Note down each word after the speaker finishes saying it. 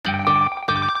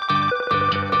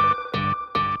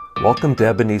Welcome to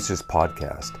Ebenezer's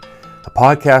Podcast, a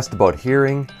podcast about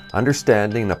hearing,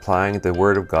 understanding, and applying the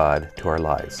Word of God to our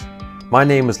lives. My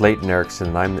name is Leighton Erickson,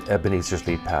 and I'm Ebenezer's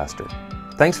lead pastor.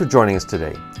 Thanks for joining us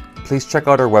today. Please check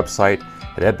out our website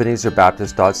at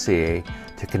ebenezerbaptist.ca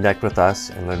to connect with us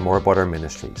and learn more about our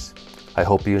ministries. I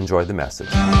hope you enjoy the message.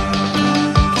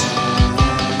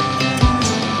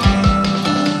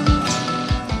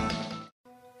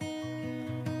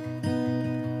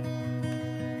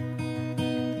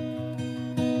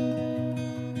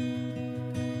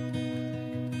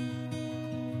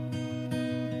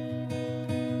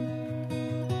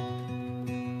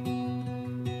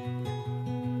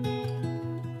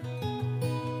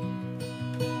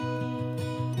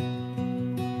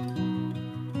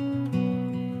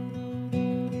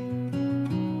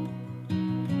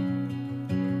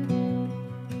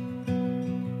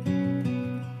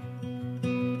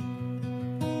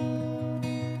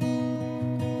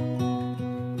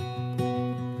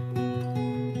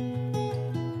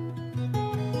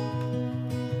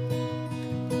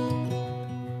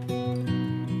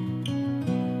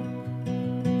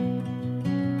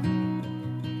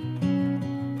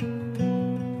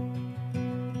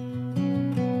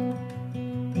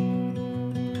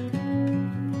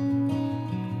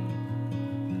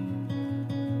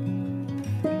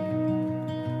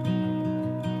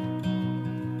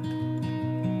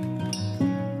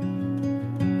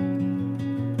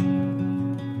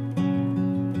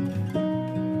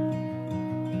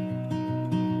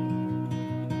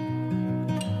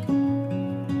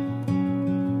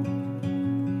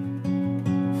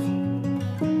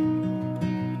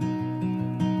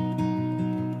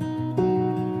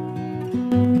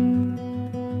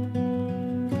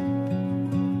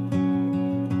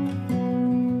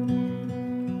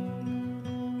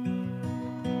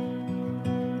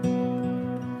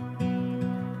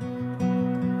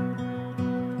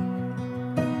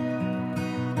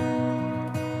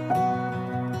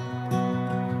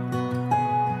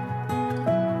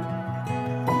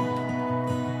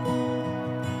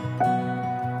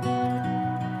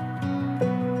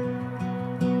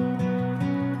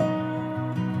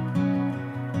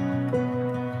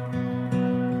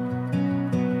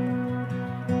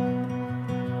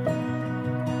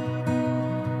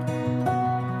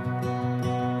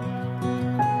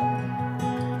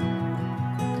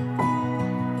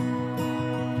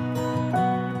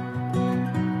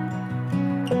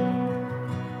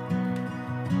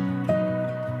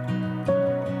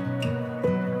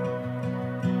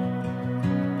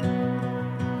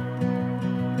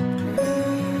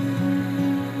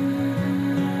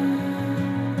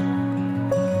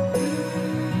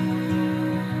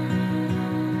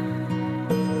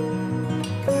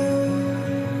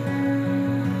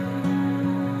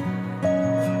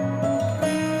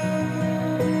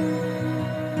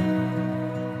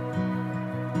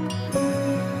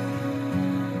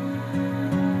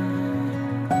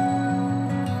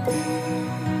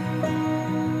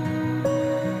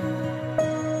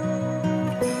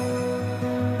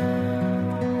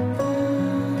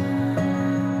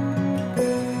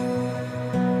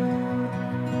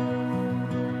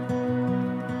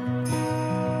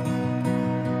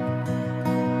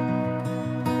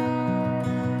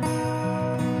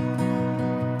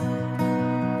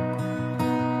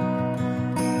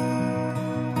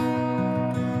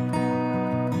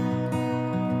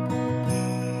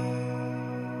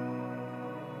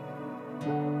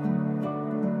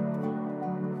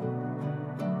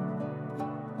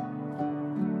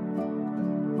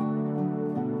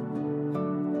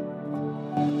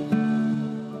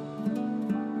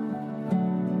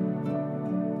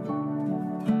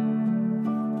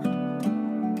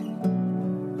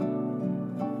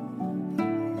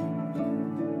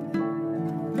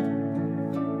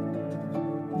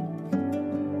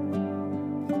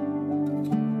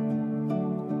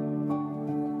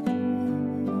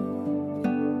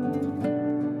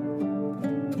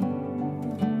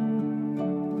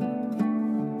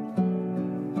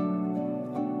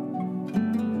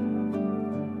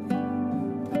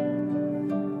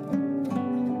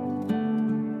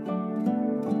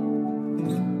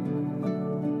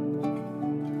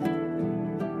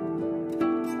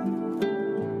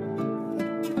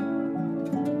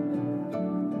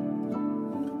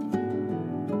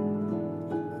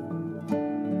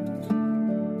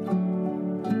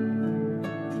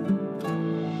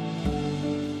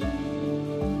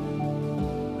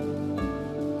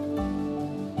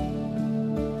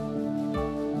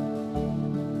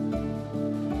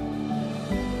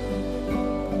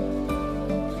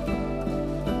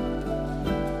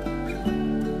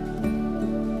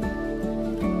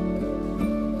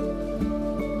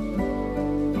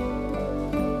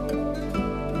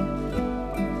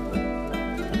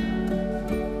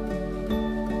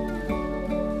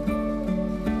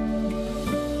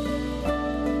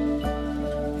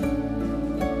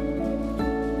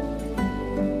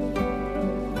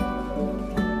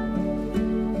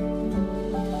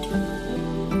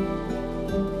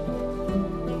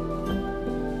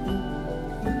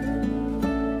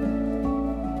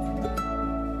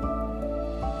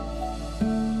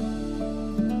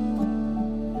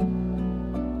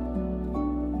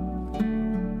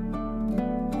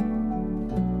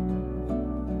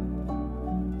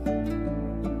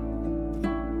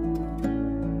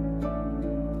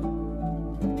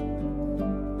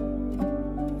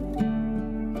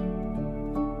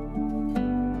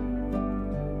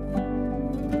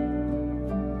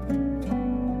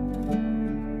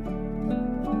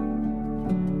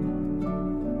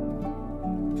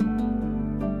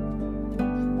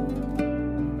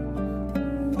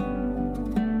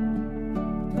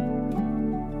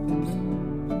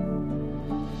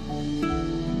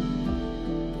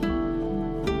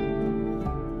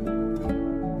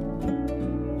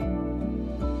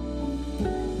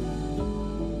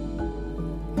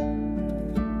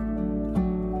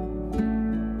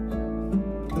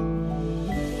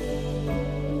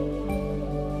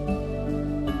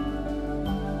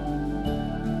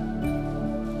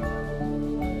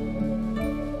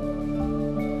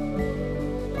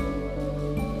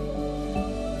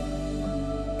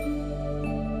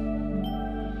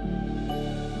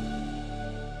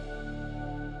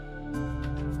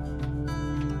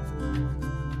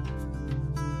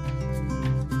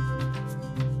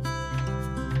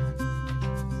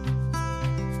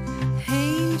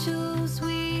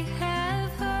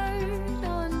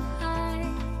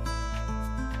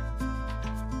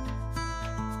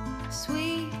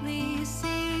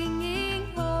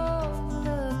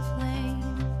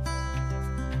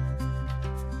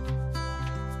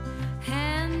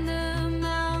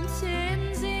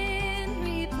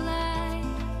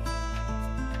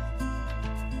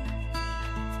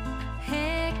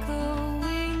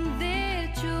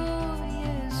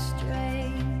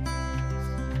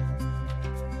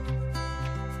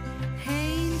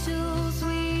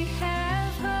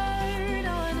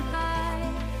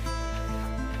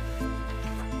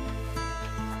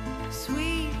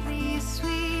 sweetly,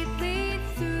 sweetly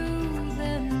through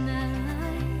the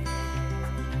night.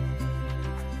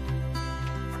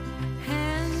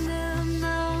 And the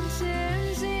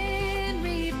mountains in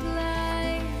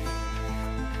reply,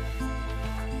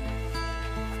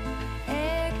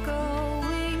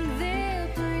 echoing their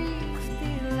brief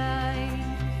delight.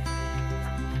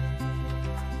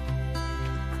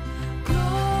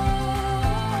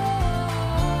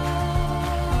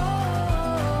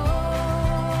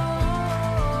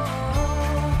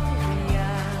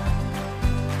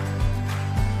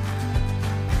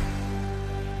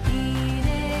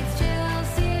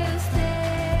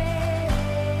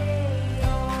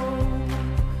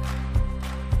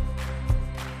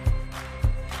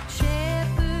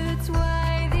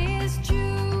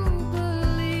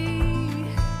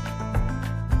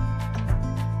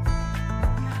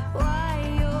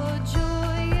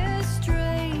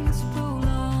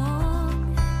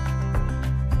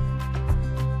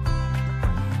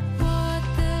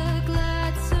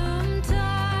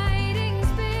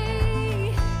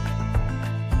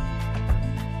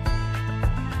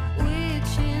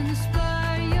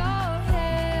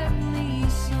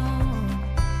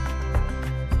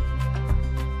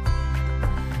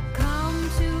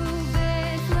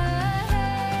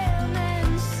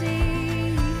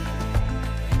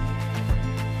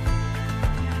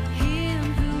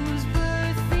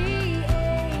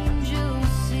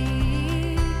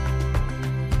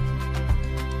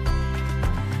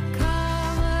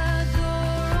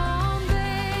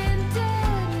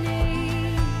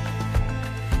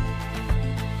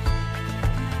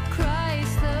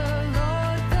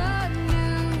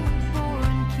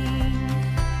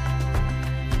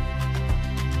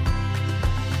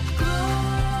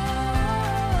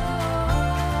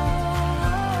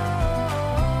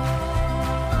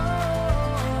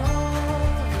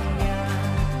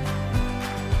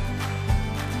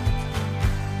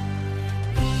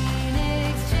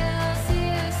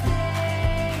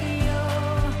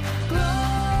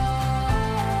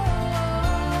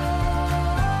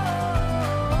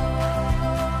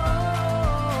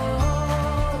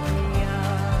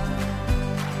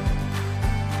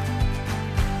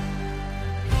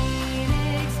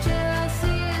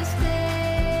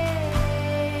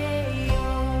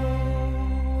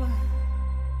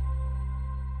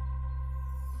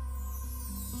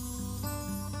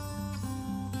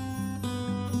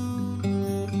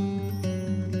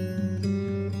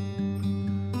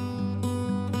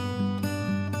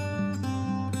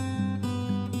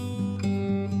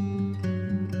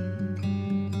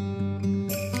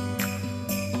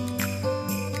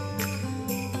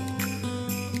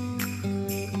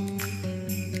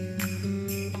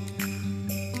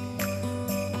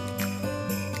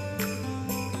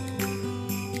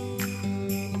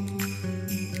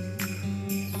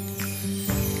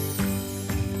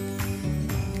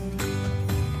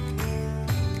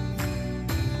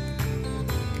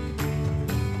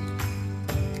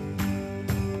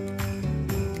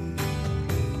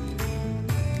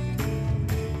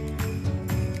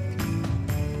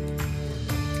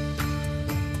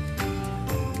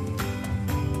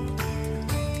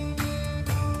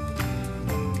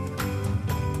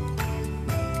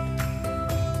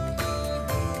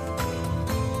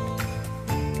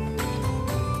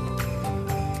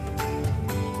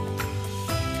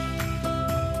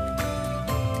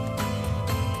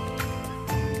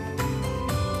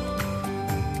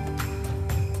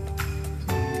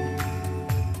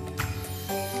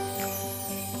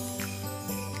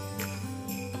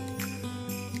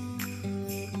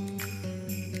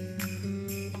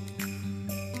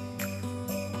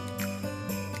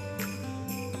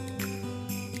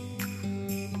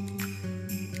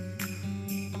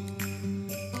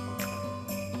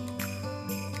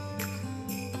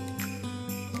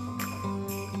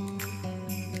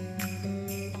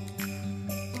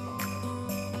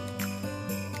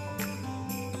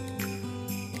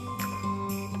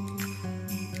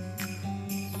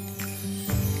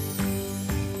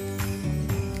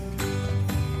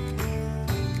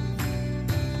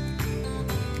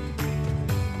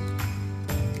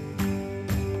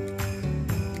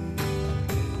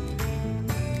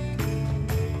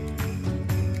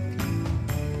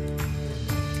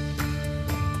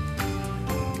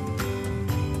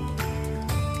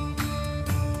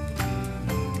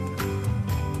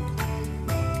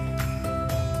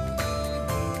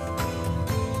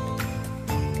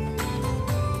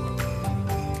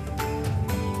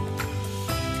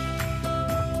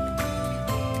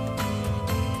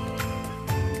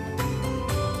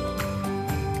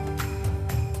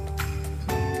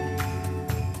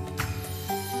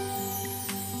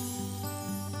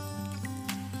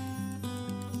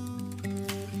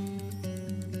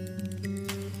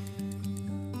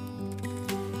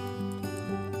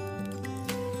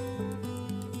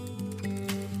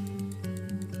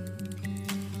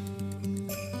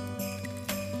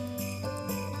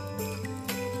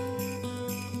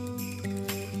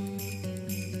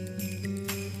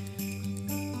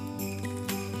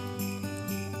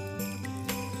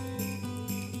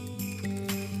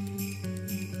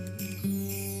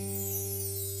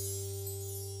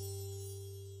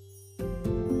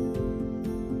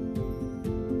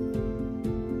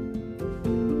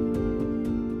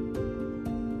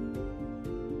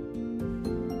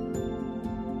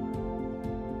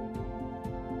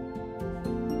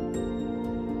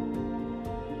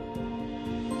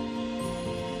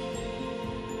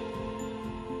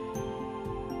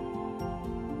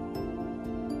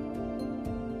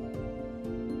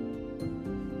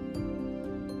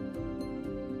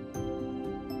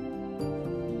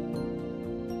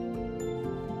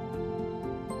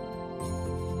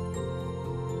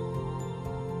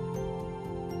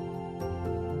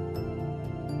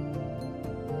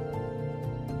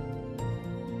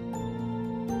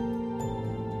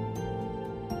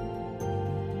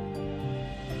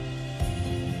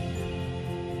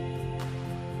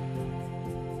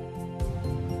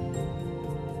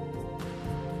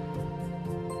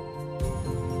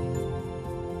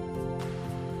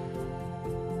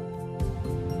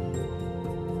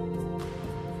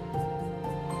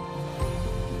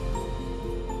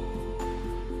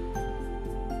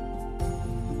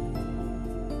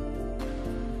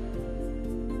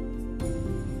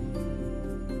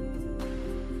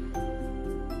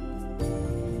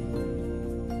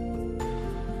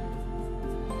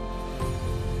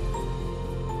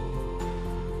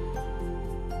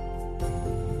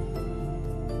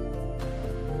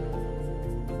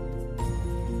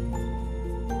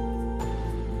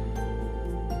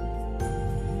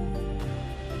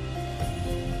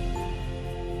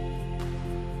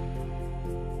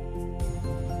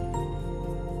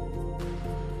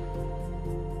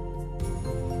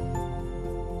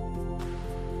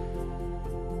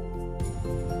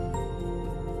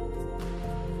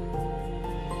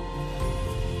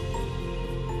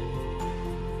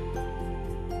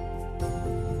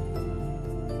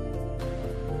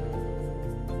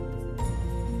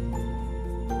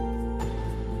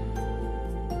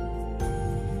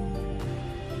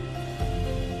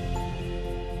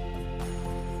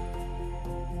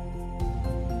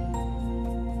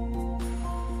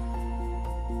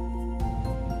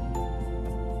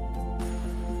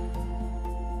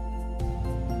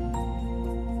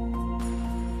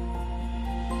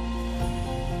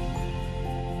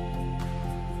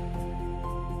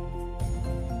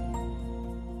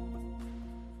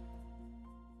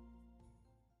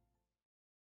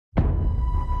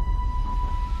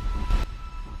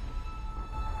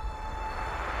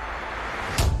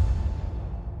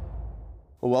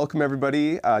 Well, welcome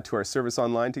everybody to our service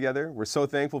online together. We're so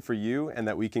thankful for you and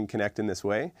that we can connect in this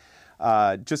way.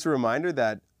 Just a reminder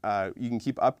that you can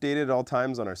keep updated at all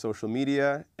times on our social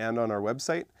media and on our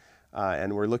website.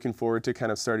 And we're looking forward to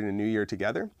kind of starting a new year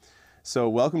together. So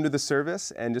welcome to the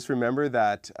service, and just remember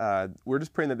that we're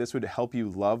just praying that this would help you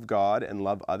love God and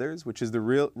love others, which is the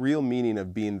real meaning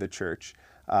of being the church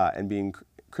and being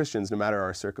Christians no matter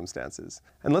our circumstances.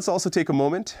 And let's also take a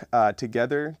moment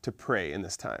together to pray in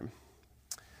this time.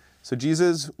 So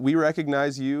Jesus, we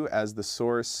recognize you as the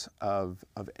source of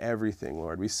everything,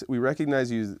 Lord. We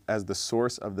recognize you as the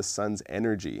source of the sun's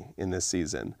energy in this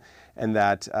season. And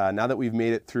that now that we've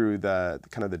made it through the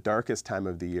kind of the darkest time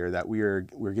of the year, that we're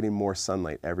getting more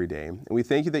sunlight every day. And we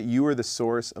thank you that you are the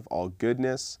source of all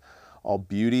goodness, all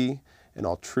beauty, and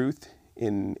all truth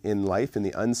in life, in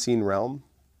the unseen realm.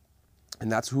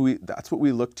 And that's what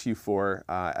we look to you for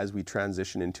as we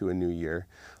transition into a new year.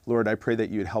 Lord, I pray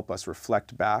that you would help us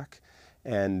reflect back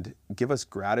and give us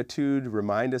gratitude,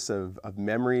 remind us of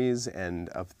memories and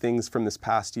of things from this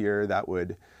past year that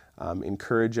would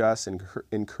encourage us and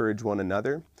encourage one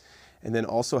another. And then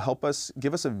also help us,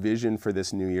 give us a vision for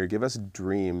this new year. Give us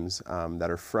dreams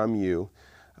that are from you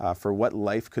for what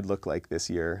life could look like this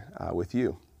year with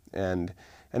you. And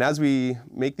as we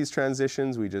make these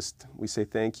transitions, we say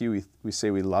thank you, we say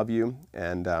we love you,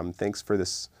 and thanks for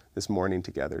this morning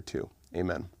together too.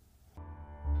 Amen.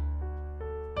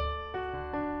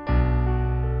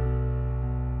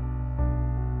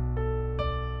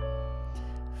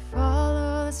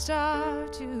 Follow the star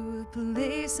to a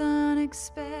place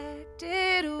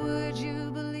unexpected. Would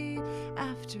you believe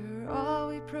after all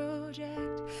we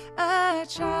project? A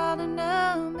child in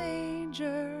a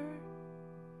manger,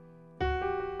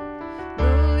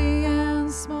 lowly and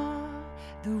small,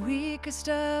 the weakest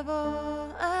of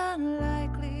all,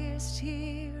 unlikeliest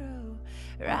hero,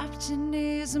 wrapped in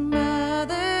his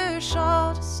mother's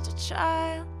shawl, just a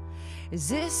child. Is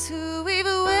this who we've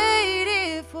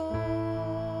waited for?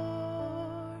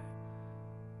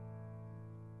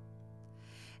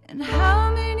 And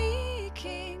how many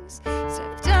kings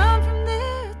stepped down from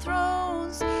their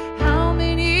thrones? How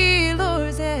many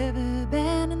lords have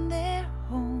abandoned their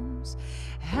homes?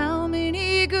 How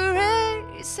many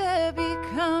greats have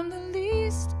become the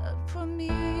least for me?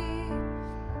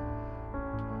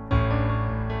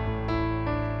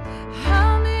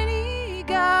 How many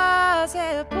gods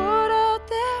have poured out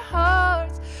their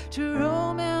hearts to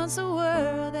romance a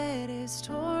world that is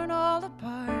torn all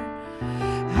apart?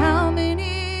 How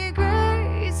many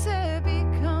greats have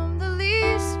become the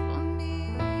least for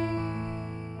me?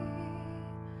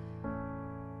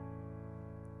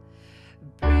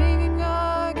 Bringing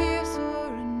our gifts for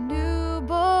a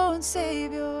newborn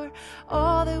Savior,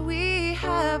 all that we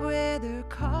have, whether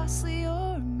costly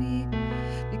or meek,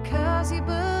 because He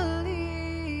believed.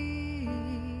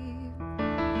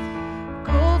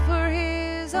 Gold for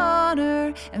His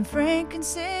honor and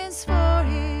frankincense for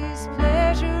His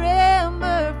pleasure, and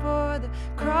myrrh for the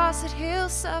cross that He'll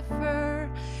suffer.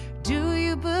 Do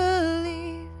you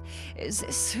believe? Is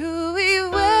this who we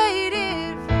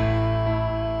waited for?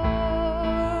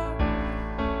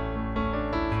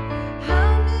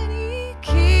 How many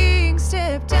kings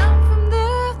stepped down from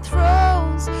their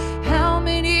thrones? How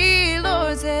many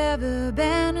lords have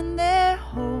abandoned their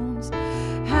homes?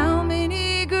 How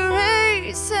many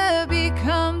greats have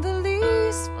become the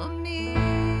least for me?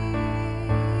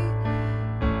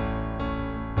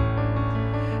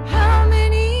 How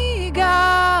many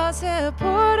gods have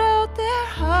poured out their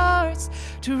hearts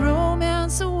to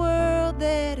romance a world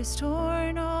that is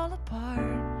torn all apart?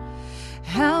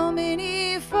 How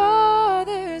many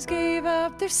fathers gave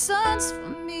up their sons for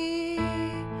me?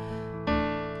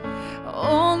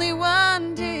 Only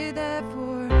one did that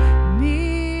for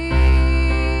me.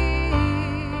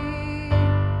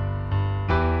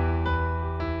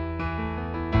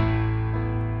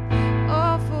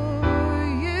 All for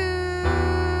you,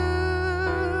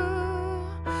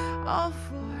 all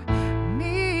for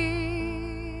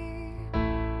me,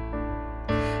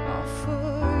 all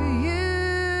for you,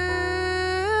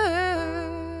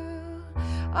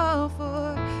 all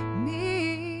for me.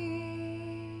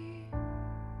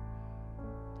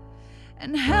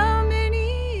 And how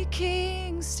many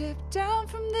kings stepped down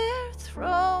from their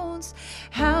thrones?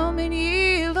 How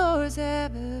many lords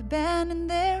have abandoned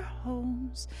their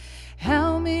homes?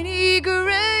 How many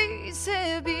greats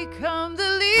have become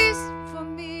the least for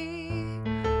me?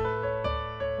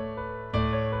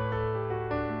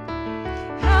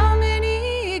 How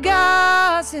many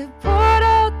gods have poured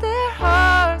out their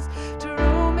hearts to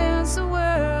romance a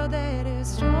world that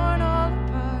is torn all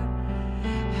apart?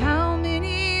 How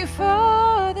many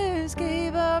fathers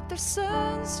gave up their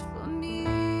sons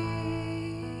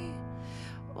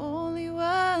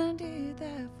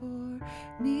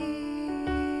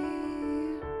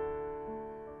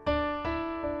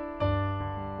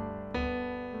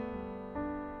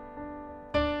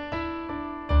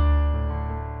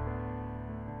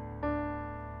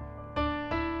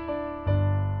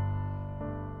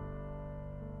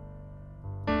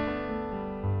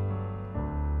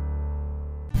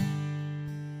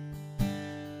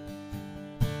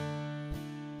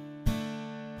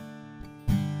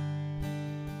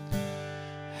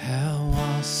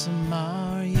awesome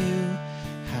are you,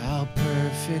 how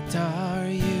perfect are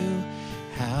you,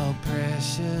 how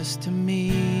precious to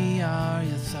me are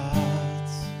your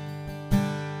thoughts.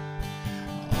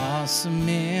 Awesome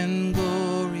in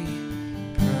glory,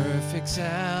 perfect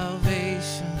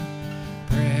salvation,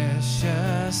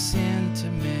 precious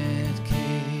intimate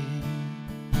King.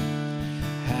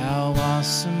 How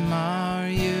awesome are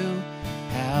you,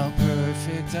 how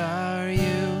perfect are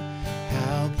you,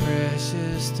 how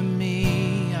precious to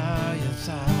me are your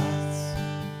thoughts.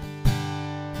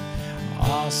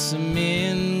 Awesome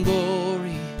in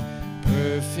glory,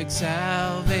 perfect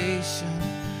salvation,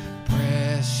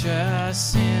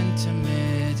 precious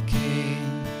intimate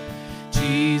King.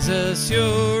 Jesus,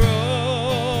 you're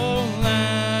all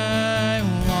I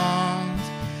want.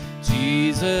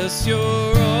 Jesus,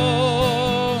 you're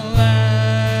all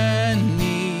I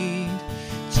need.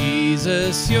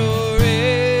 Jesus, you're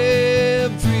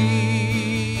everything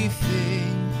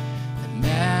that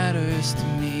matters to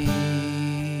me.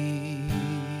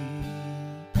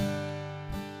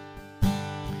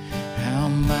 How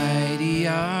mighty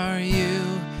are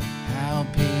you? How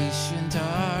patient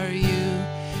are you?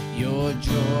 Your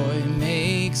joy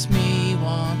makes me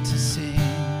want to sing.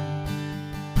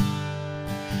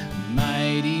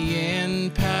 Mighty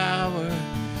in power,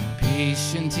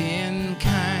 patient in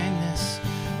kindness,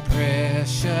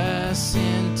 precious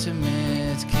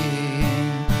intimate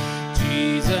King.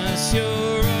 Jesus,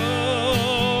 you're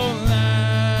all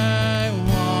I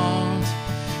want.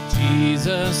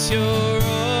 Jesus, you're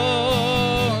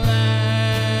all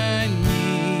I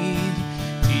need.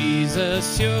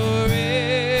 Jesus, you're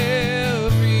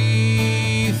everything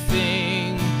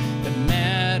that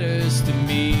matters to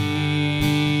me.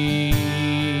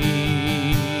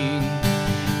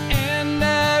 And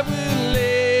I will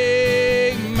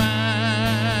lay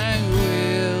my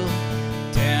will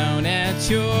down at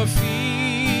your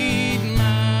feet,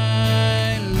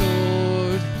 my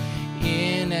Lord,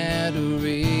 in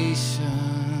adoration.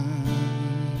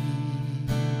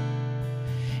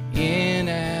 In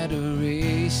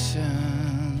adoration,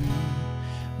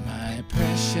 my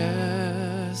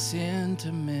precious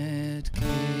intimate King.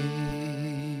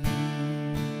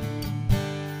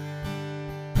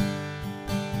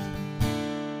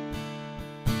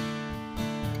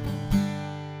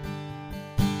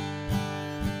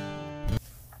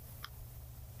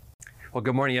 Well,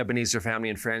 good morning, Ebenezer family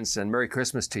and friends, and Merry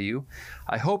Christmas to you.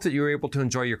 I hope that you were able to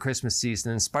enjoy your Christmas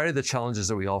season in spite of the challenges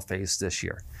that we all face this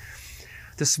year.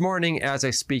 This morning, as I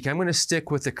speak, I'm going to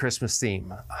stick with the Christmas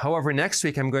theme. However, next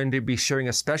week, I'm going to be sharing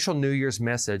a special New Year's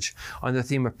message on the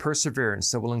theme of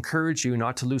perseverance that will encourage you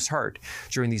not to lose heart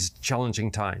during these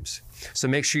challenging times. So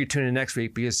make sure you tune in next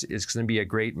week because it's going to be a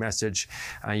great message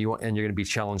and you're going to be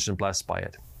challenged and blessed by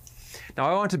it. Now,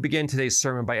 I want to begin today's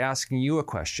sermon by asking you a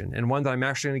question, and one that I'm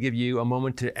actually going to give you a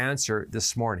moment to answer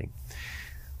this morning.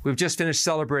 We've just finished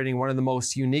celebrating one of the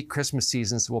most unique Christmas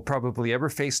seasons we'll probably ever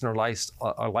face in our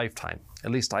lifetime.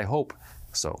 At least I hope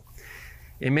so.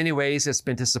 In many ways, it's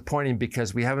been disappointing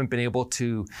because we haven't been able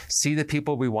to see the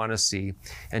people we want to see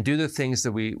and do the things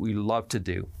that we love to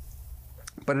do.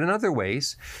 But in other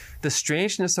ways, the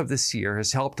strangeness of this year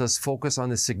has helped us focus on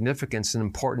the significance and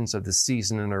importance of the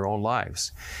season in our own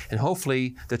lives, and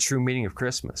hopefully the true meaning of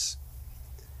Christmas.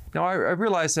 Now, I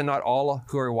realize that not all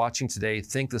who are watching today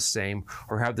think the same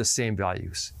or have the same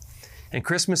values. And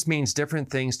Christmas means different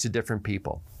things to different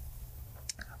people.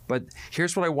 But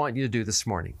here's what I want you to do this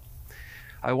morning.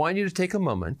 I want you to take a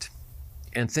moment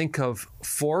and think of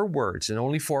 4 words, and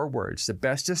only 4 words, that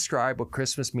best describe what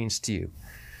Christmas means to you.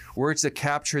 Words that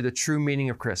capture the true meaning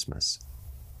of Christmas.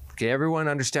 Okay, everyone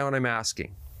understand what I'm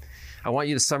asking? I want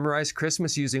you to summarize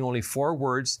Christmas using only 4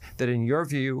 words that, in your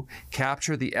view,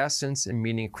 capture the essence and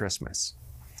meaning of Christmas.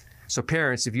 So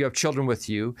parents, if you have children with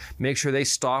you, make sure they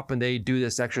stop and they do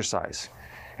this exercise.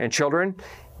 And children,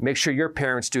 make sure your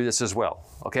parents do this as well,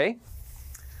 okay?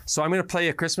 So I'm going to play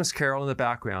a Christmas carol in the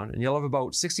background, and you'll have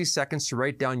about 60 seconds to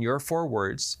write down your 4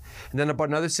 words, and then about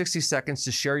another 60 seconds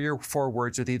to share your 4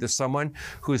 words with either someone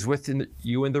who is with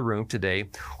you in the room today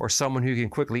or someone who you can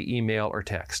quickly email or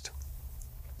text.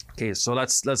 Okay, so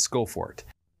let's go for it.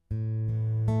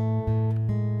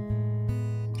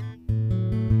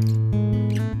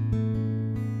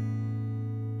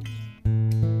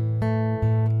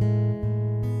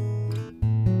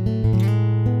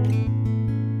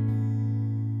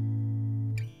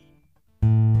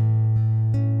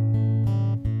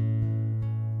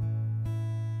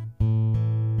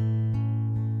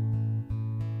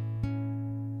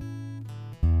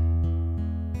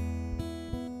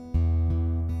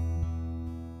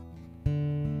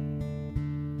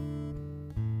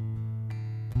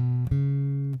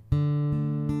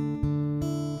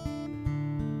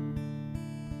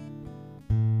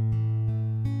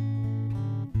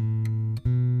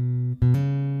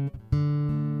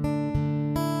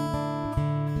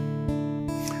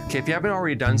 Okay, if you haven't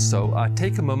already done so,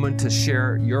 take a moment to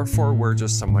share your 4 words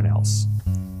with someone else.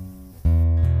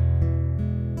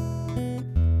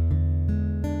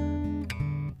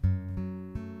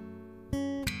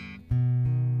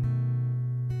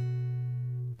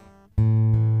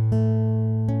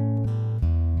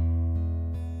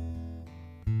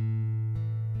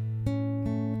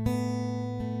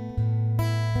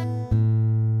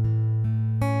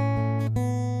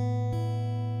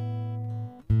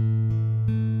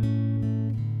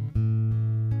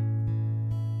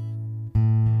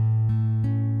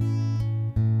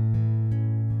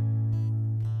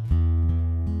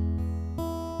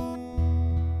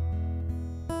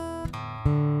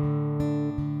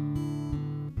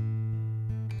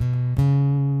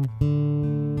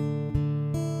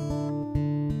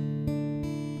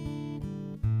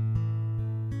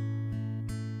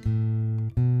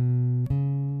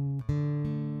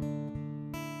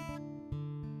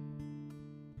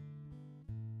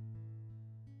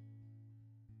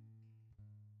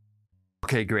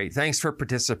 Okay, great. Thanks for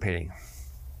participating.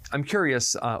 I'm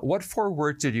curious, what 4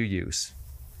 words did you use?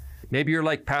 Maybe you're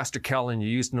like Pastor Kellen, you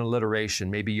used an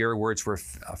alliteration. Maybe your words were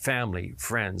family,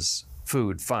 friends,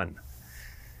 food, fun.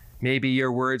 Maybe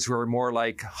your words were more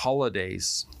like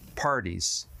holidays,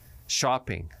 parties,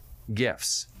 shopping,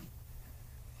 gifts.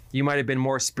 You might have been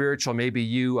more spiritual. Maybe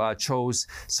you chose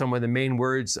some of the main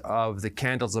words of the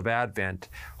candles of Advent: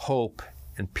 hope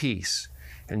and peace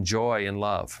and joy and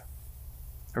love.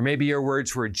 Or maybe your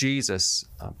words were Jesus,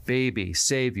 baby,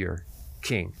 Savior,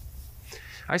 King.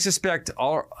 I suspect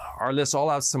our lists all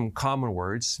have some common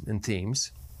words and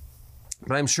themes,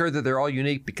 but I'm sure that they're all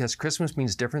unique because Christmas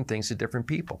means different things to different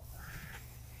people.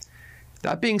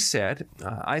 That being said,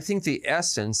 I think the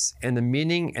essence and the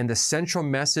meaning and the central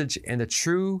message and the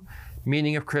true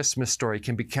meaning of Christmas story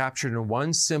can be captured in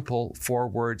one simple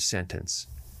 4-word sentence.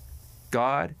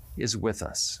 God is with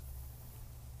us.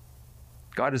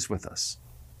 God is with us.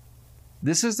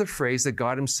 This is the phrase that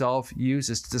God himself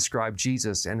uses to describe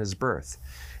Jesus and his birth,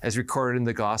 as recorded in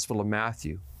the Gospel of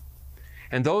Matthew.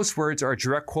 And those words are a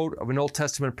direct quote of an Old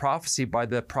Testament prophecy by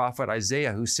the prophet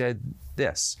Isaiah, who said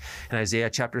this in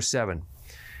Isaiah chapter 7.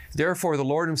 Therefore, the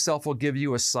Lord himself will give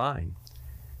you a sign,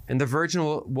 and the virgin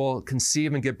will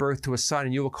conceive and give birth to a son,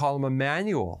 and you will call him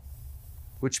Emmanuel,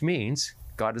 which means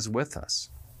God is with us.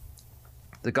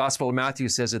 The Gospel of Matthew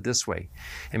says it this way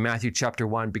in Matthew chapter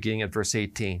 1, beginning at verse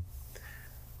 18.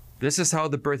 This is how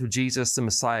the birth of Jesus, the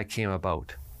Messiah, came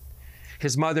about.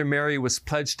 His mother Mary was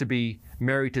pledged to be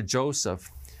married to Joseph,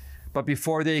 but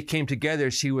before they came together,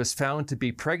 she was found to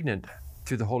be pregnant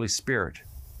through the Holy Spirit.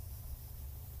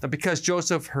 Now, because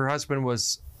Joseph, her husband,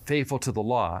 was faithful to the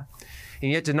law,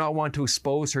 and yet did not want to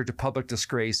expose her to public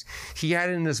disgrace, he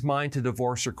had it in his mind to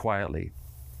divorce her quietly.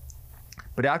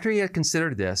 But after he had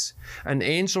considered this, an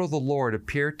angel of the Lord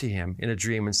appeared to him in a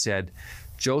dream and said,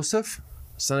 Joseph,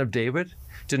 son of David,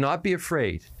 do not be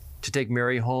afraid to take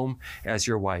Mary home as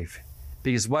your wife,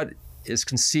 because what is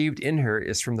conceived in her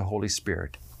is from the Holy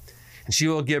Spirit. And she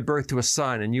will give birth to a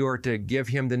son, and you are to give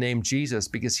him the name Jesus,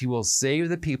 because he will save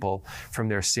the people from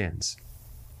their sins.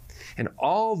 And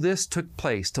all this took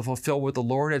place to fulfill what the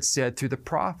Lord had said through the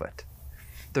prophet.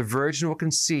 The virgin will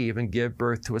conceive and give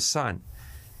birth to a son,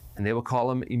 and they will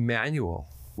call him Emmanuel,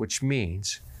 which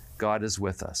means God is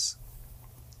with us.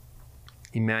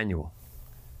 Emmanuel.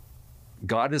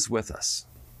 God is with us.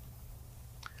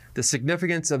 The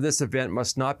significance of this event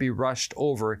must not be rushed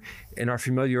over in our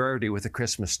familiarity with the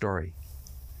Christmas story.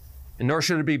 And nor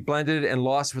should it be blended and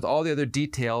lost with all the other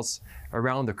details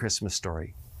around the Christmas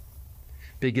story.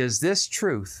 Because this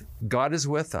truth, God is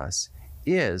with us,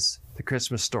 is the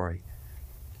Christmas story.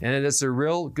 And it is the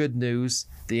real good news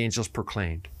the angels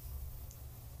proclaimed.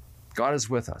 God is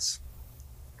with us.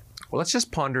 Well, let's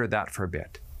just ponder that for a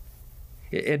bit.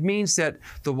 It means that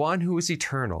the one who is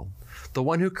eternal, the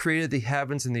one who created the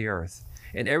heavens and the earth,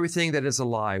 and everything that is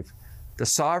alive, the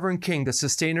sovereign king, the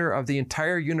sustainer of the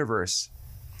entire universe,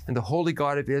 and the holy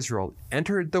God of Israel,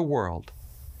 entered the world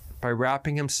by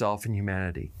wrapping himself in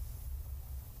humanity.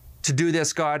 To do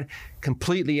this, God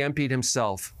completely emptied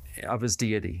himself of his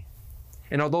deity.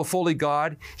 And although fully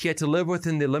God, he had to live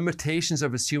within the limitations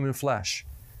of his human flesh.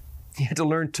 He had to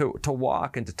learn to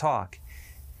walk and to talk.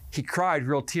 He cried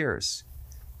real tears.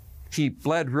 He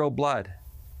bled real blood.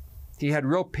 He had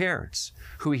real parents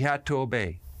who he had to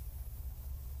obey.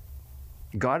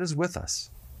 God is with us.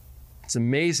 It's an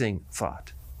amazing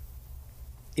thought.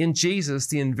 In Jesus,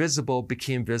 the invisible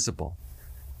became visible.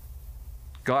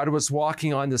 God was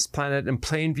walking on this planet in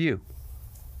plain view.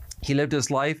 He lived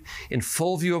his life in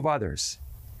full view of others.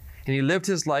 And he lived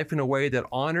his life in a way that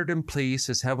honored and pleased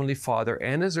his heavenly Father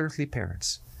and his earthly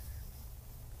parents.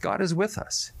 God is with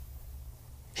us.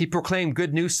 He proclaimed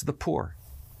good news to the poor.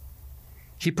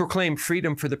 He proclaimed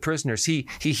freedom for the prisoners. He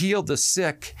healed the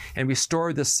sick and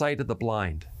restored the sight of the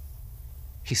blind.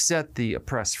 He set the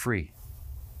oppressed free.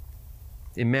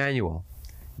 Emmanuel,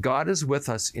 God is with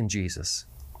us in Jesus.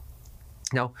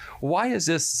 Now, why is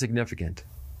this significant?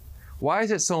 Why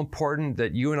is it so important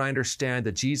that you and I understand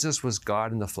that Jesus was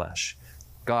God in the flesh,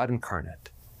 God incarnate?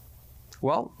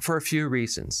 Well, for a few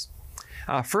reasons.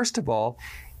 First of all,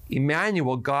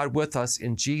 Emmanuel, God with us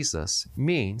in Jesus,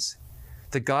 means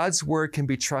that God's word can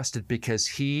be trusted because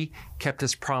he kept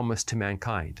his promise to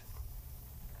mankind.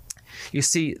 You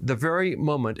see, the very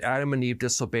moment Adam and Eve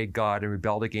disobeyed God and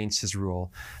rebelled against his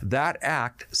rule, that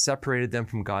act separated them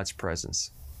from God's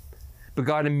presence. But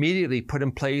God immediately put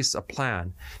in place a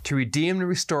plan to redeem and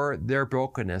restore their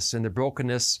brokenness and the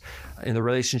brokenness in the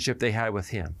relationship they had with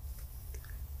him.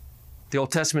 The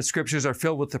Old Testament scriptures are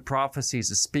filled with the prophecies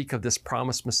that speak of this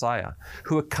promised Messiah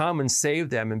who would come and save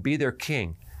them and be their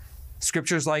king.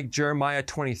 Scriptures like Jeremiah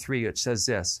 23, it says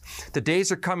this, "The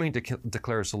days are coming,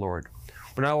 declares the Lord,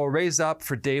 when I will raise up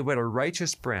for David a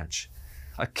righteous branch,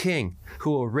 a king who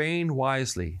will reign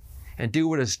wisely and do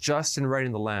what is just and right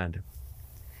in the land.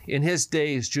 In his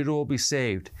days, Judah will be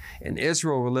saved and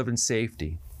Israel will live in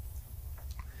safety.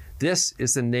 This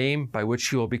is the name by which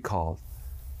he will be called,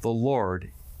 the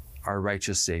Lord, our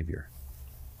righteous Savior."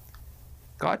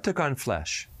 God took on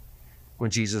flesh when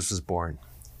Jesus was born.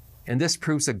 And this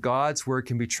proves that God's word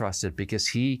can be trusted because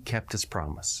he kept his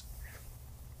promise.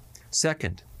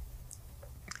 Second,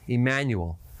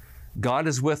 Emmanuel, God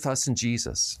is with us in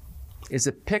Jesus, is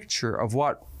a picture of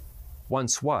what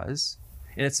once was,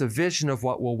 and it's a vision of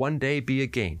what will one day be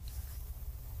again.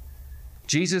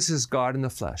 Jesus is God in the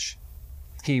flesh.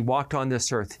 He walked on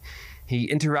this earth. He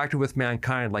interacted with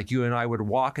mankind like you and I would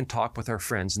walk and talk with our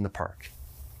friends in the park.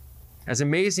 As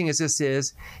amazing as this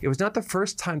is, it was not the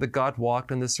first time that God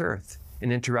walked on this earth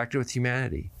and interacted with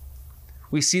humanity.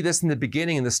 We see this in the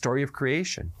beginning in the story of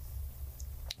creation.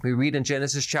 We read in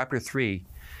Genesis chapter 3,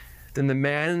 "Then the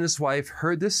man and his wife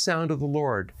heard the sound of the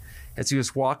Lord as he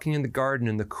was walking in the garden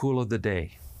in the cool of the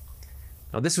day."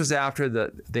 Now this was after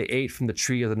they ate from the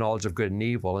tree of the knowledge of good and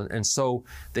evil, and so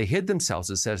they hid themselves,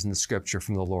 it says in the scripture,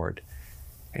 from the Lord.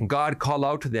 And God called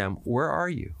out to them, "Where are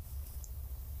you?"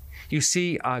 You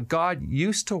see, God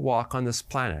used to walk on this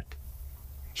planet.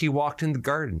 He walked in the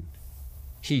garden.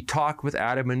 He talked with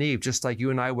Adam and Eve, just like you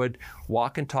and I would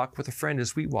walk and talk with a friend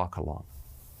as we walk along.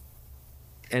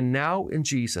 And now in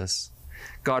Jesus,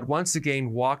 God once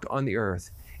again walked on the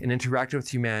earth and interacted with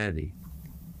humanity.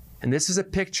 And this is a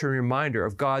picture and reminder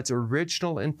of God's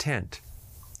original intent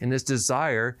and his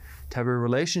desire to have a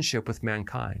relationship with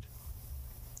mankind.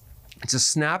 It's a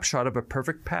snapshot of a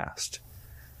perfect past,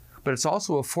 but it's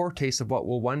also a foretaste of what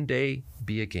will one day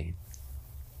be again.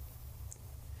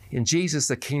 In Jesus,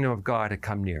 the kingdom of God had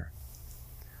come near.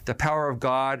 The power of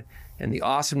God and the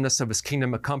awesomeness of his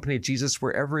kingdom accompanied Jesus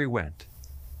wherever he went.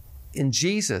 In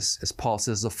Jesus, as Paul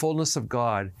says, the fullness of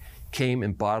God came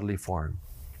in bodily form.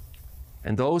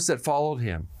 And those that followed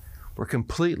him were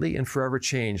completely and forever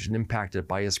changed and impacted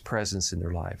by his presence in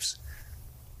their lives.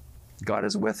 God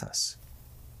is with us.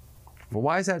 Well,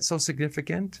 why is that so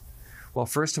significant? Well,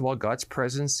 first of all, God's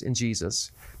presence in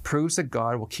Jesus proves that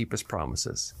God will keep his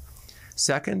promises.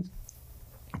 Second,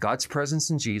 God's presence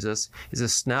in Jesus is a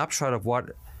snapshot of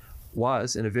what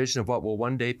was and a vision of what will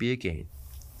one day be again.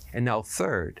 And now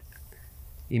third,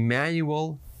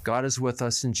 Emmanuel, God is with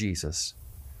us in Jesus,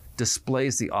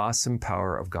 displays the awesome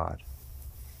power of God.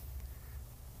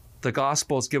 The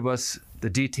Gospels give us the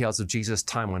details of Jesus'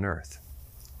 time on earth.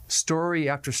 Story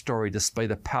after story display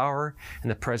the power and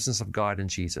the presence of God in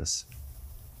Jesus.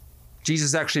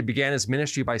 Jesus actually began his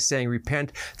ministry by saying,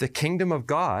 "Repent, the kingdom of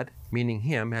God," meaning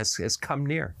him, has come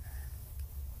near.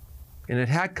 And it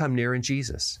had come near in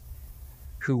Jesus,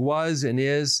 who was and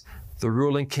is the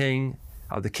ruling king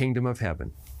of the kingdom of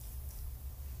heaven.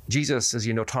 Jesus, as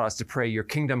you know, taught us to pray, "Your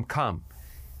kingdom come,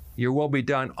 your will be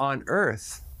done on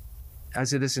earth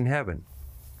as it is in heaven."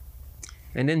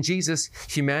 And in Jesus,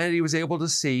 humanity was able to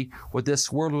see what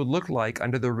this world would look like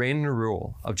under the reign and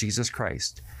rule of Jesus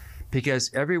Christ,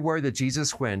 because everywhere that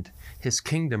Jesus went, his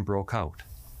kingdom broke out.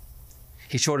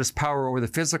 He showed his power over the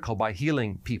physical by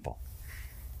healing people.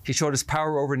 He showed his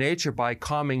power over nature by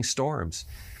calming storms.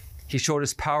 He showed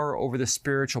his power over the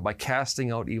spiritual by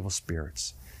casting out evil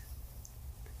spirits.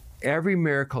 Every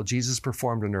miracle Jesus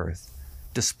performed on earth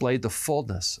displayed the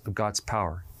fullness of God's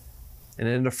power, and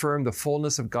it affirmed the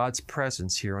fullness of God's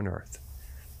presence here on earth.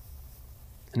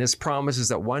 And his promise is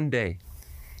that one day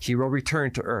he will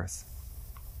return to earth,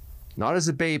 not as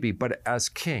a baby, but as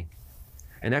king,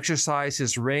 and exercise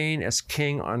his reign as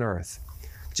king on earth,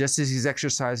 just as he's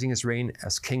exercising his reign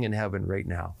as king in heaven right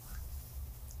now.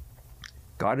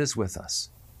 God is with us.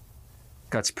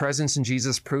 God's presence in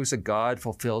Jesus proves that God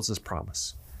fulfills his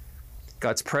promise.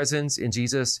 God's presence in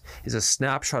Jesus is a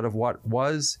snapshot of what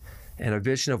was and a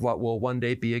vision of what will one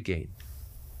day be again.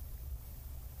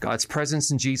 God's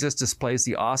presence in Jesus displays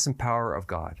the awesome power of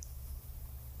God.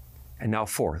 And now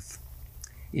fourth,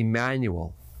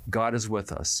 Emmanuel, God is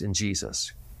with us in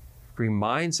Jesus,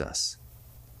 reminds us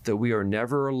that we are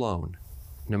never alone,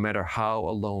 no matter how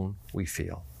alone we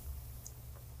feel.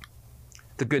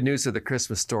 The good news of the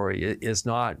Christmas story is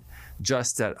not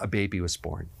just that a baby was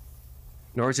born,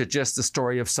 nor is it just the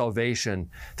story of salvation,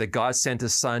 that God sent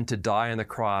his son to die on the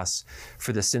cross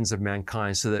for the sins of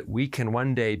mankind so that we can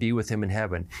one day be with him in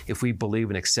heaven if we believe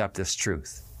and accept this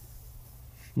truth.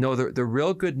 No, the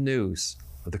real good news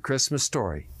of the Christmas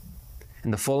story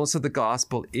and the fullness of the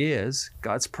gospel is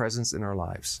God's presence in our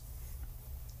lives.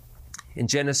 In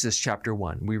Genesis chapter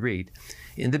 1, we read,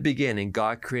 "In the beginning,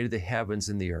 God created the heavens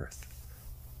and the earth."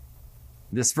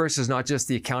 This verse is not just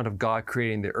the account of God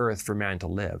creating the earth for man to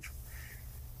live.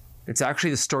 It's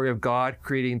actually the story of God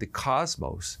creating the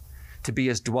cosmos to be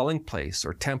his dwelling place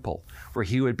or temple where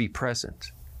he would be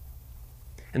present.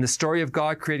 And the story of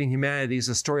God creating humanity is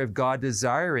a story of God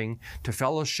desiring to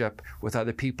fellowship with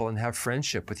other people and have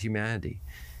friendship with humanity.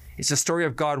 It's a story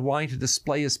of God wanting to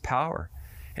display his power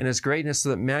and his greatness so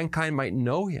that mankind might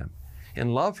know him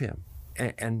and love him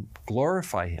and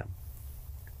glorify him.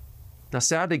 Now,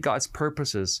 sadly, God's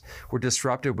purposes were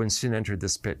disrupted when sin entered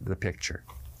the picture.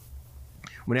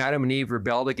 When Adam and Eve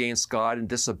rebelled against God and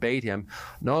disobeyed him,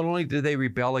 not only did they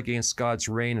rebel against God's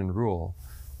reign and rule,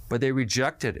 but they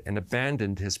rejected and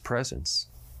abandoned his presence.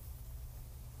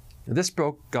 And this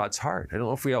broke God's heart. I don't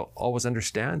know if we always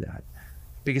understand that,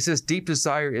 because his deep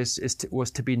desire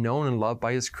was to be known and loved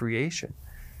by his creation.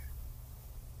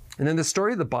 And then the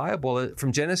story of the Bible,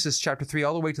 from Genesis chapter 3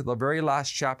 all the way to the very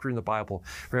last chapter in the Bible,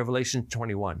 Revelation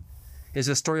 21, is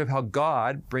a story of how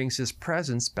God brings his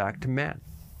presence back to man.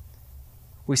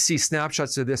 We see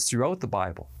snapshots of this throughout the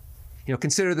Bible.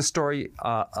 Consider the story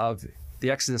of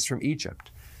the Exodus from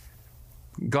Egypt.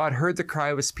 God heard the cry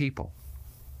of his people,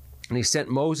 and he sent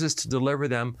Moses to deliver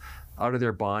them out of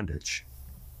their bondage.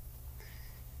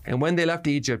 And when they left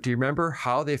Egypt, do you remember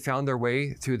how they found their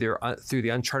way through the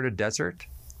uncharted desert?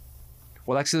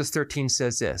 Well, Exodus 13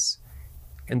 says this,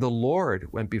 "And the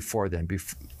Lord went before them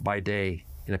by day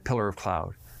in a pillar of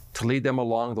cloud to lead them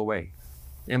along the way,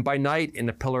 and by night in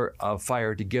a pillar of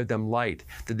fire to give them light,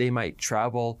 that they might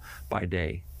travel by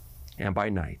day and by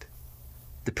night.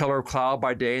 The pillar of cloud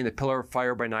by day and the pillar of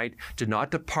fire by night did not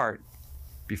depart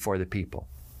before the people."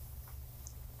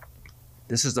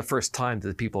 This is the first time that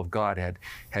the people of God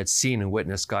had seen and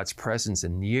witnessed God's presence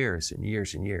in years and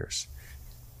years and years.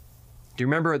 Do you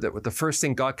remember that the first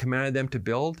thing God commanded them to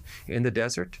build in the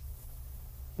desert?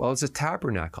 Well, it was a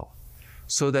tabernacle,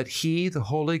 so that he, the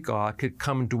holy God, could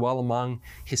come and dwell among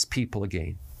his people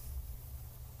again.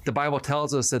 The Bible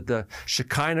tells us that the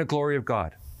Shekinah glory of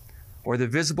God, or the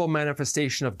visible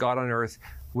manifestation of God on earth,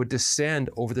 would descend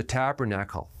over the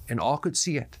tabernacle, and all could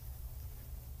see it.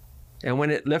 And when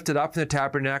it lifted up in the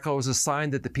tabernacle, it was a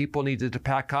sign that the people needed to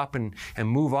pack up and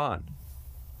move on.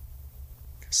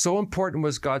 So important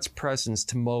was God's presence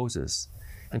to Moses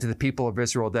and to the people of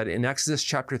Israel that in Exodus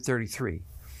chapter 33,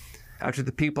 after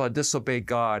the people had disobeyed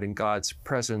God and God's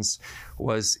presence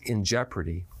was in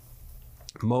jeopardy,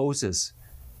 Moses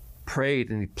prayed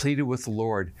and he pleaded with the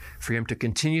Lord for him to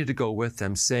continue to go with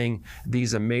them, saying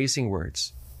these amazing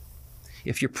words,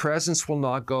 "If your presence will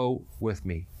not go with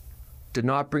me, do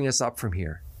not bring us up from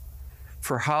here.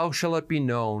 For how shall it be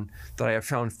known that I have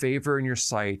found favor in your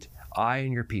sight, I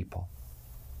and your people?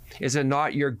 Is it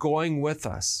not your going with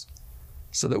us,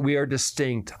 so that we are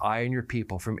distinct, I and your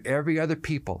people, from every other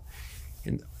people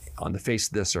on the face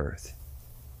of this earth?"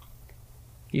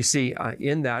 You see,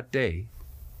 in that day,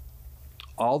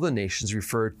 all the nations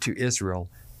referred to Israel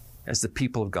as the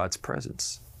people of God's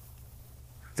presence.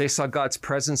 They saw God's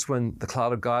presence when the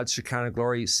cloud of God's Shekinah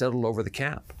glory settled over the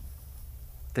camp.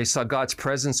 They saw God's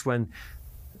presence when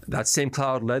that same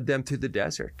cloud led them through the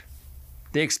desert.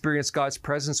 They experienced God's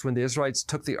presence when the Israelites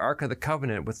took the Ark of the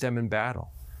Covenant with them in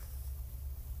battle.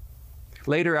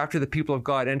 Later, after the people of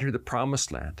God entered the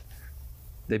Promised Land,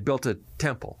 they built a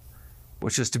temple,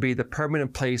 which is to be the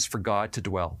permanent place for God to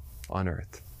dwell on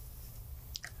earth.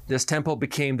 This temple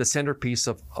became the centerpiece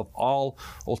of all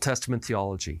Old Testament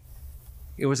theology.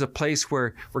 It was a place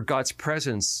where God's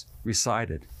presence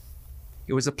resided.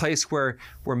 It was a place where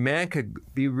man could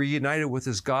be reunited with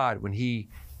his God when he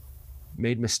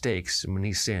made mistakes and when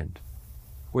he sinned.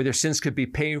 where their sins could be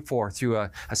paid for through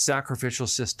a sacrificial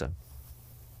system.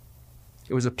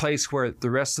 It was a place where the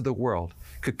rest of the world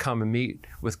could come and meet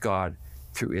with God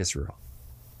through Israel.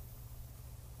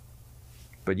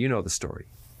 But you know the story.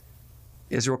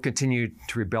 Israel continued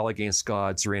to rebel against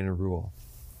God's reign and rule.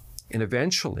 And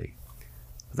eventually,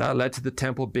 that led to the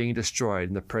temple being destroyed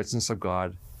and the presence of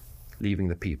God leaving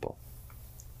the people.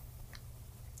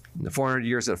 In the 400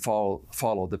 years that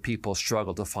followed, the people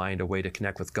struggled to find a way to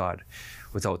connect with God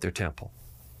without their temple.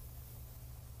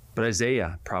 But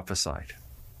Isaiah prophesied,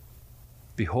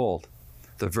 "Behold,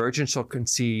 the virgin shall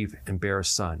conceive and bear a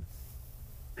son,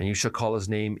 and you shall call his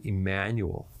name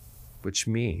Emmanuel," which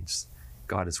means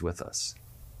God is with us.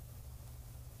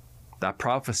 That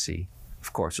prophecy,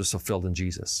 of course, was fulfilled in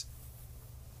Jesus.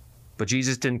 But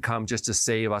Jesus didn't come just to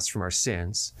save us from our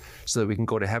sins so that we can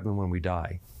go to heaven when we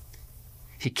die.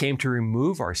 He came to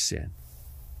remove our sin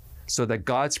so that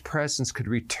God's presence could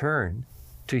return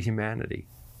to humanity.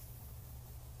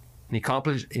 And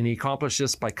he accomplished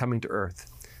this by coming to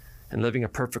earth and living a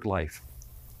perfect life,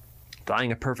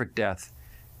 dying a perfect death,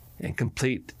 and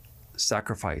complete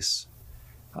sacrifice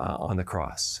on the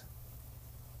cross.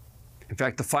 In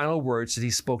fact, the final words that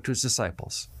he spoke to his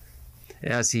disciples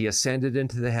as he ascended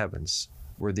into the heavens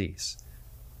were these: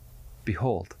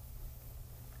 "Behold,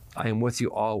 I am with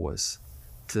you always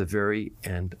to the very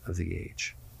end of the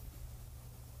age."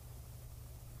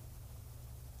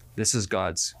 This is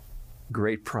God's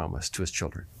great promise to his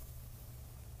children.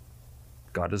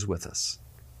 God is with us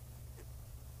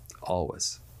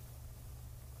always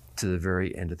to the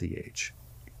very end of the age.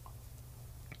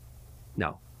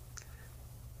 Now,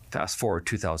 fast forward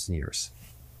 2,000 years.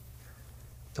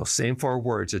 Those same 4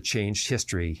 words that changed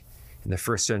history in the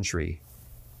first century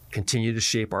continue to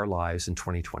shape our lives in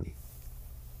 2020.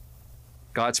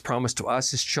 God's promise to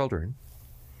us, his children,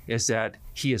 is that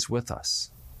he is with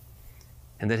us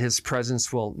and that his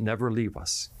presence will never leave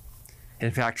us.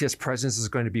 In fact, his presence is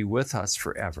going to be with us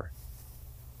forever.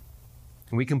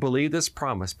 And we can believe this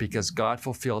promise because God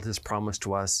fulfilled his promise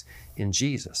to us in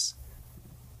Jesus.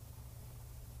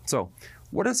 So,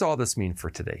 what does all this mean for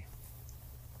today?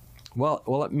 Well,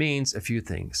 it means a few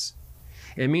things.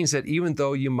 It means that even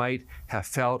though you might have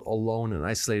felt alone and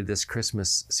isolated this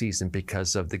Christmas season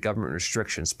because of the government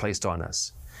restrictions placed on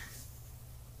us,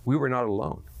 we were not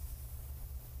alone.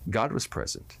 God was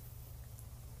present.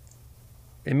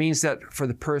 It means that for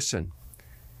the person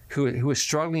who is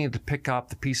struggling to pick up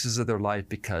the pieces of their life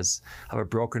because of a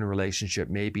broken relationship,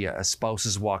 maybe a spouse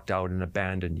has walked out and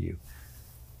abandoned you,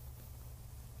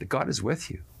 that God is with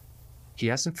you. He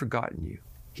hasn't forgotten you.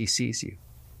 He sees you.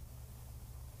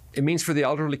 It means for the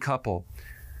elderly couple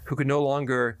who can no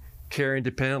longer care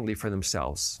independently for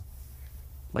themselves,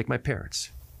 like my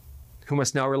parents, who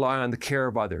must now rely on the care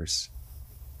of others.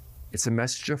 It's a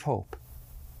message of hope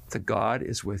that God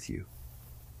is with you.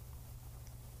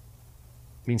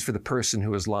 It means for the person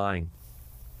who is lying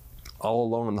all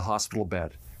alone in the hospital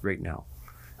bed right now,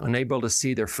 unable to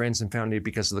see their friends and family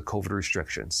because of the COVID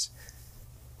restrictions,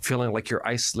 feeling like you're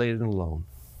isolated and alone,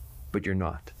 but you're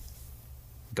not.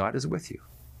 God is with you.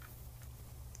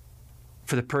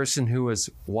 For the person who has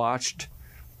watched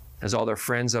as all their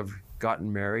friends have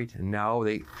gotten married and now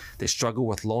they struggle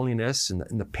with loneliness and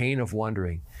the pain of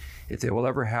wondering if they will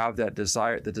ever have that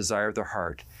desire, the desire of their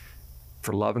heart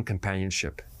for love and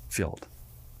companionship filled.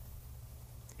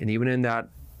 And even in that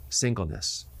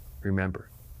singleness, remember,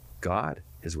 God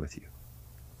is with you.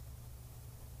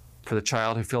 For the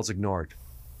child who feels ignored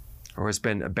or has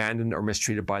been abandoned or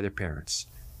mistreated by their parents,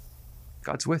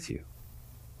 God's with you.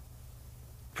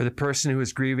 For the person who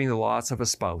is grieving the loss of a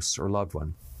spouse or loved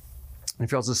one and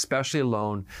feels especially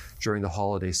alone during the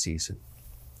holiday season,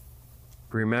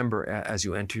 remember as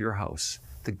you enter your house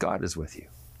that God is with you.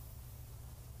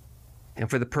 And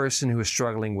for the person who is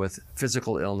struggling with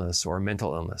physical illness or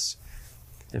mental illness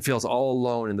and feels all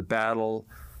alone in the battle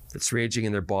that's raging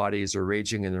in their bodies or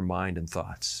raging in their mind and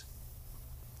thoughts,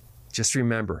 just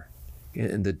remember,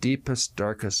 in the deepest,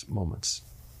 darkest moments,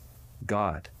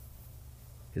 God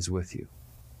is with you.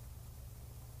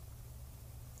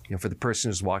 You know, for the person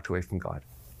who's walked away from God,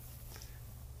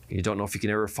 you don't know if you can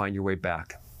ever find your way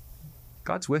back,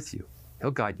 God's with you.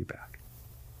 He'll guide you back.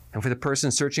 And for the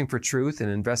person searching for truth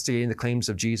and investigating the claims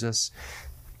of Jesus,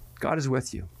 God is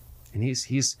with you. And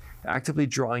He's actively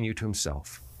drawing you to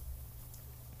Himself.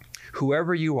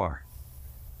 Whoever you are,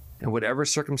 and whatever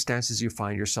circumstances you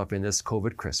find yourself in this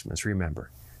COVID Christmas, remember,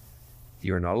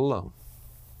 you're not alone.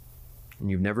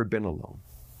 And you've never been alone.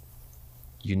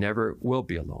 You never will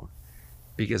be alone.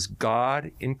 Because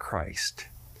God in Christ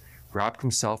wrapped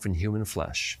Himself in human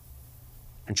flesh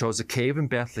and chose a cave in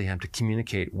Bethlehem to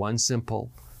communicate one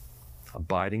simple,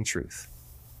 abiding truth.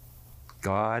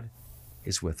 God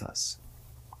is with us.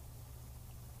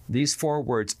 These 4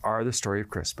 words are the story of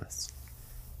Christmas.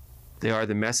 They are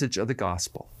the message of the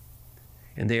gospel,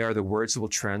 and they are the words that will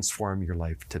transform your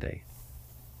life today.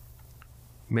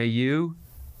 May you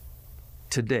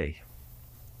today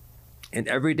and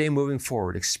every day moving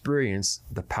forward experience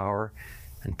the power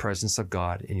and presence of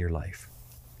God in your life.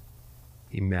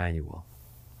 Emmanuel,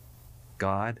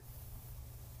 God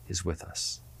is with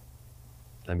us.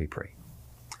 Let me pray.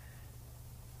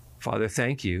 Father,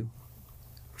 thank you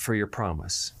for your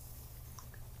promise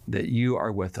that you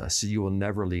are with us, that you will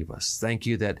never leave us. Thank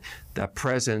you that that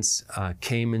presence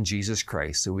came in Jesus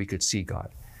Christ so we could see God.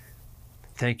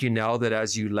 Thank you now that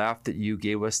as you left, that you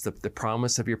gave us the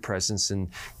promise of your presence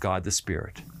in God the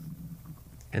Spirit.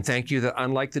 And thank you that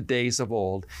unlike the days of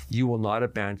old, you will not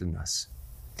abandon us,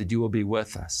 that you will be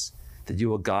with us, that you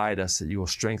will guide us, that you will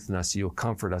strengthen us, that you will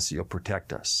comfort us, that you'll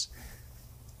protect us.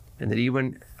 And that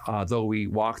even though we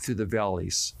walk through the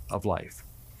valleys of life,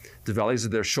 the valleys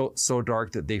that are so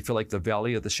dark that they feel like the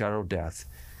valley of the shadow of death,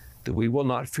 that we will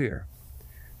not fear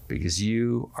because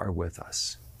you are with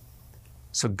us.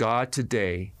 So God,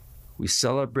 today, we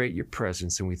celebrate your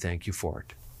presence and we thank you for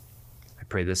it. I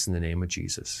pray this in the name of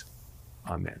Jesus.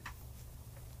 Amen.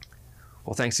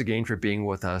 Well, thanks again for being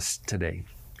with us today.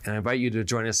 And I invite you to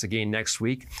join us again next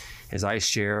week as I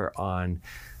share on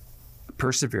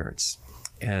perseverance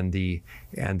and the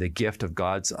gift of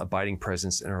God's abiding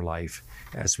presence in our life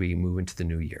as we move into the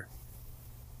new year.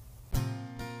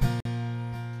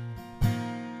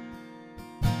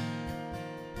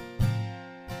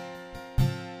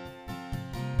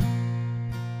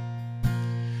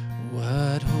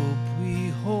 What hope we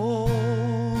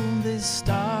hold this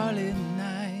starlit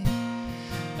night.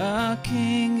 A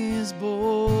king is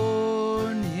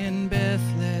born in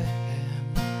Bethlehem.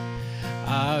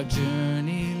 Our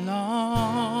journey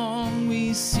long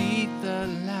we seek the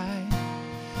light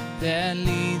that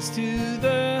leads to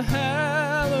the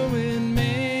hallowed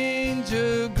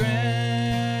manger ground.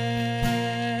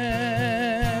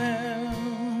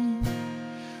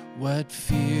 What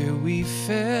fear we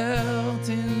felt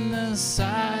in the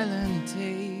silent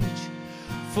age,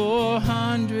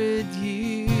 400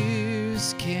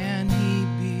 years can he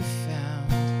be found,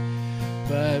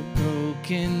 but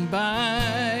broken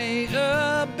by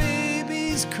a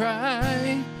baby's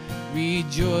cry.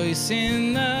 Rejoice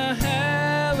in the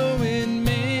hallowed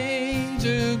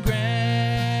manger ground.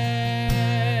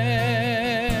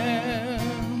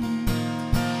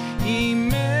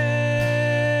 Emmanuel,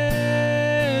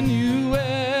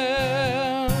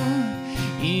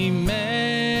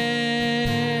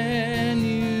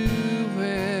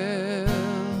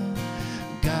 Emmanuel,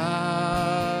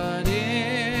 God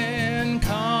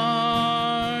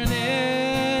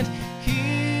incarnate, here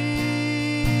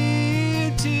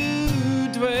to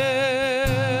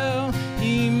dwell.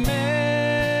 Emmanuel,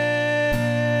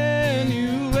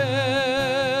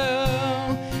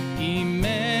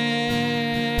 Emmanuel,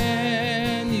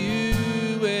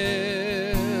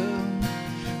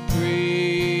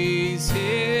 praise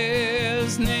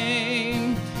his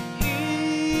name,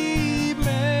 Emmanuel.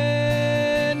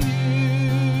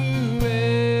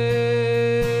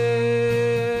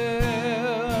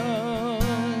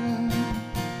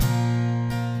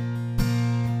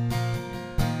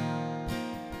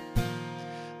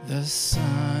 The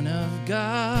Son of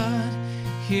God,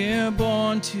 here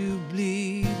born to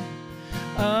bleed,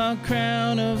 a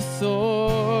crown of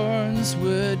thorns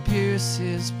would pierce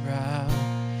his brow,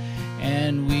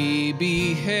 and we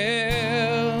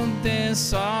beheld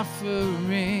this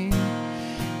offering,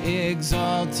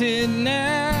 exalted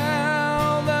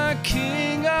now the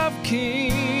King of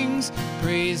Kings.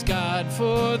 Praise God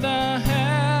for the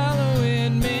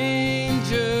hallowed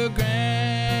manger ground.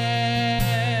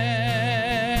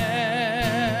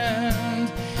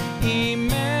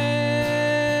 Emmanuel,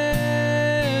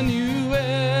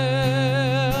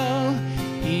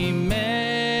 Emmanuel,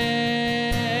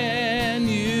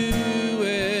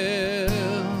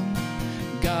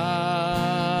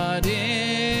 God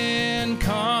incarnate,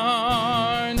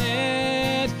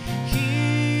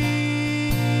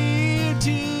 here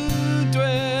to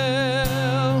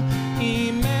dwell.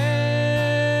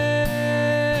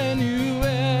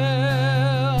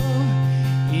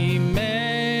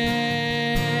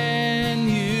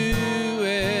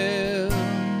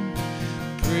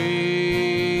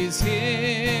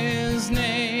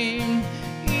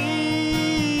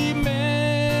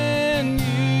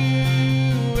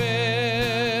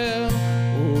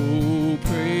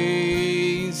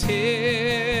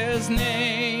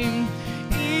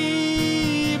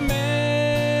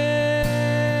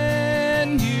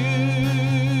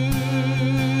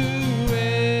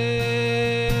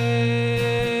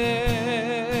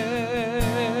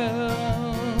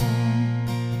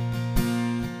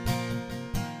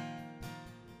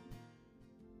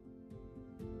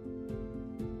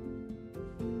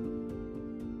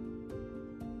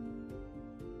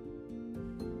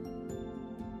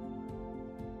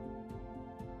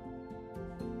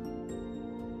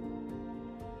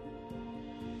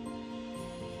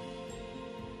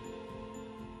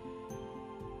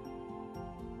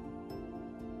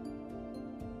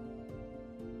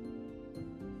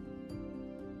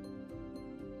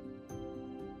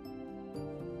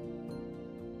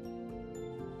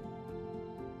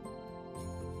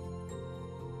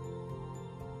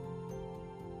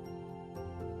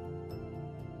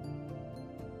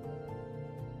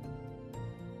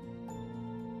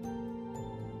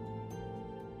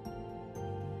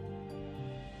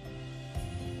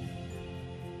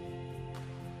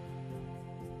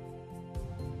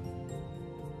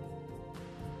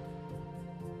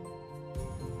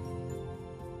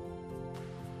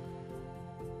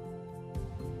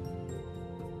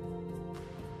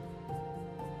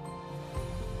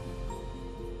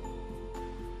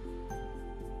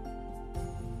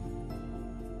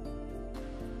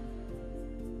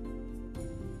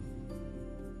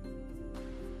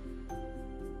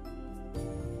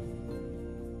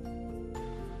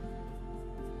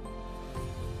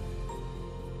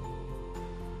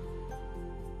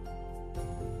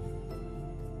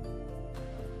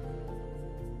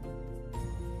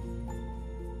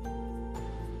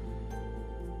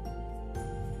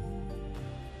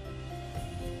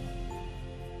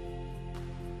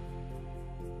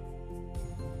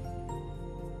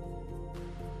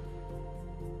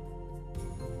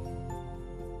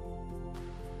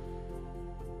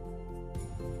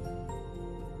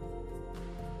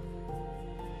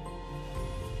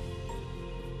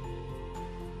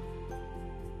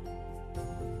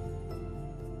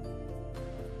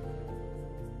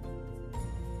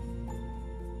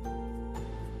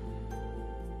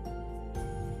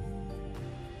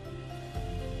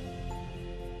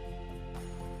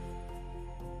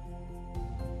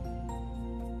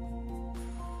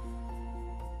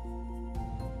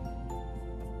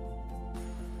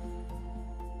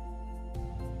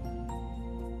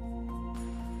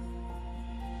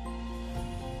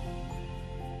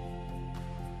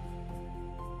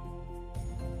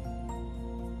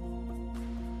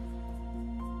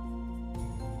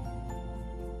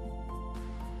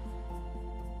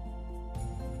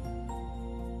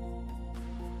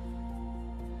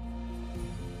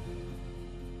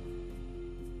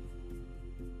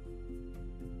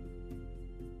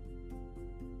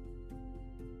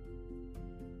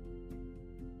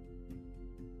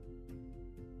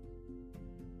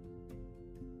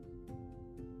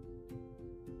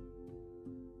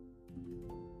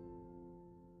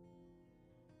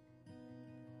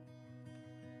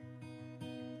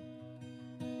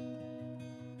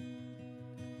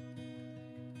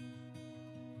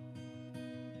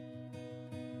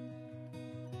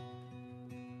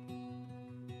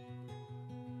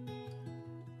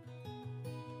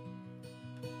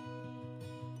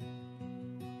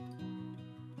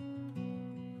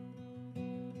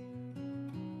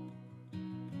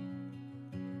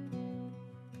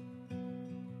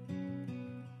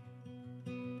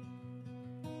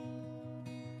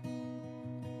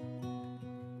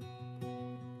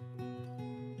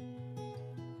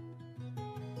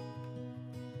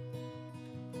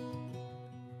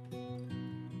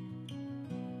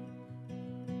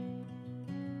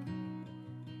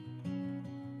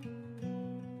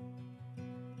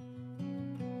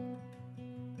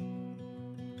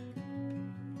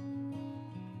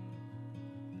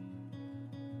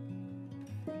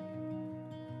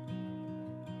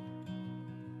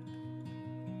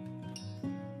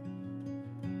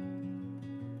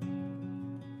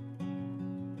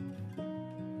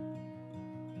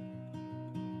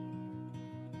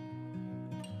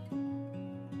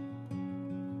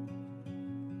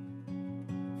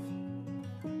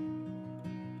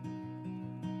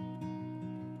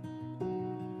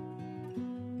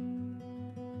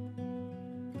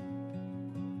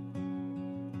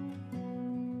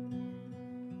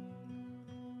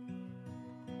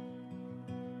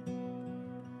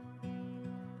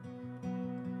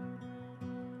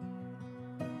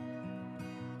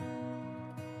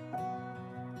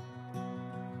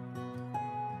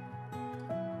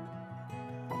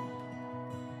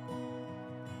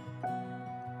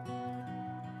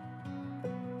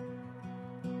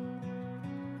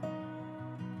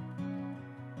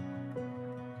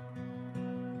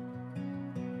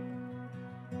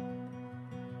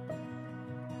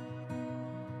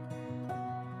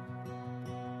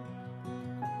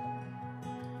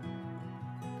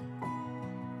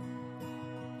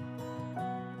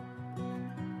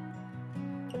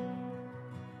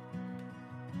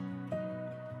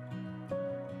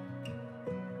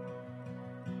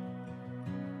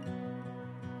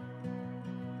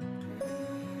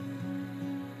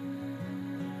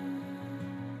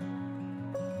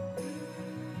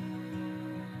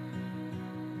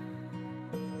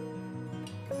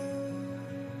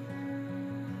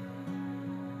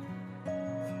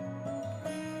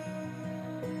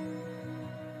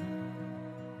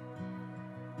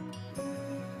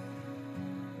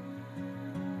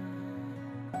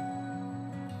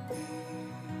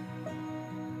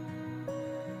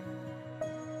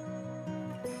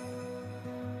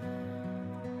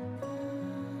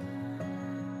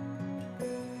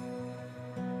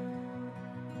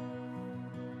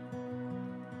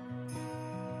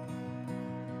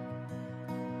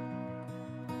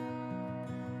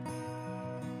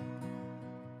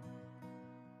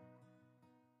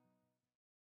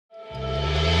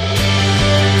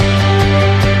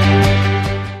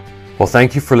 Well,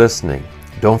 thank you for listening.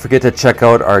 Don't forget to check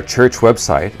out our church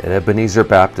website at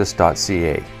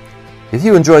ebenezerbaptist.ca. If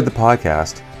you enjoyed the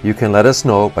podcast, you can let us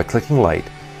know by clicking like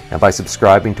and by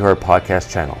subscribing to our podcast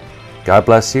channel. God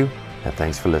bless you, and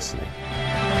thanks for listening.